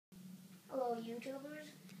pro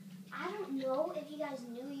YouTubers. I don't know if you guys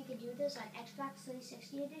knew you could do this on Xbox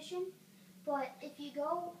 360 edition, but if you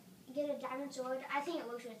go get a diamond sword, I think it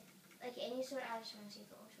works with like any sword. I just want to see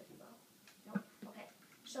if it works with the bow. Nope. Okay.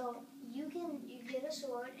 So you get a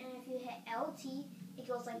sword, and if you hit LT, it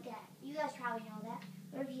goes like that. You guys probably know that.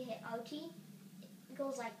 But if you hit RT, it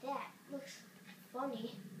goes like that. Looks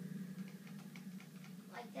funny.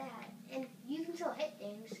 Like that. And you can still hit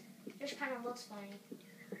things. It just kind of looks funny.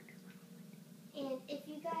 And if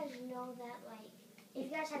you guys know that, like, if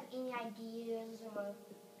you guys have any ideas or,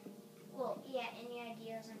 well, yeah, any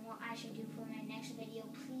ideas on what I should do for my next video,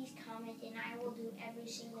 please comment and I will do every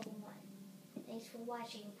single one. Thanks for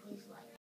watching. Please like.